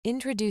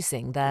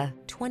Introducing the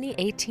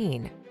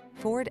 2018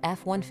 Ford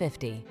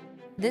F-150.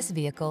 This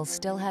vehicle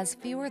still has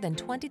fewer than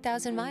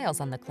 20,000 miles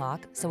on the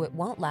clock, so it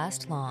won't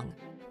last long.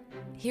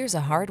 Here's a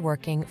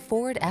hard-working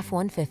Ford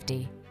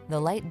F-150, the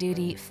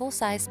light-duty,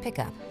 full-size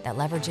pickup that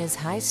leverages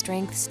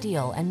high-strength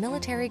steel and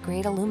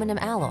military-grade aluminum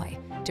alloy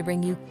to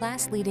bring you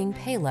class-leading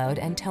payload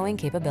and towing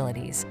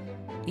capabilities.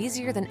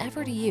 Easier than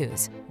ever to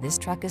use, this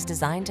truck is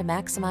designed to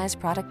maximize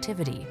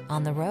productivity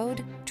on the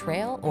road,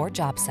 trail, or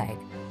job site.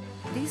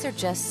 These are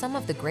just some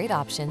of the great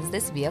options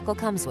this vehicle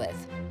comes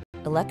with: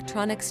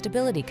 electronic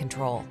stability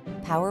control,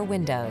 power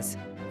windows,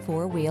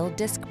 four-wheel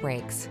disc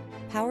brakes,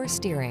 power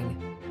steering.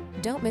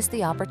 Don't miss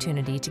the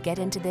opportunity to get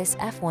into this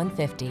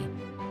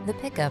F-150, the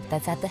pickup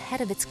that's at the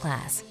head of its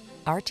class.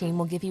 Our team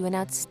will give you an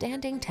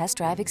outstanding test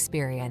drive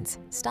experience.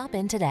 Stop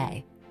in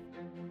today.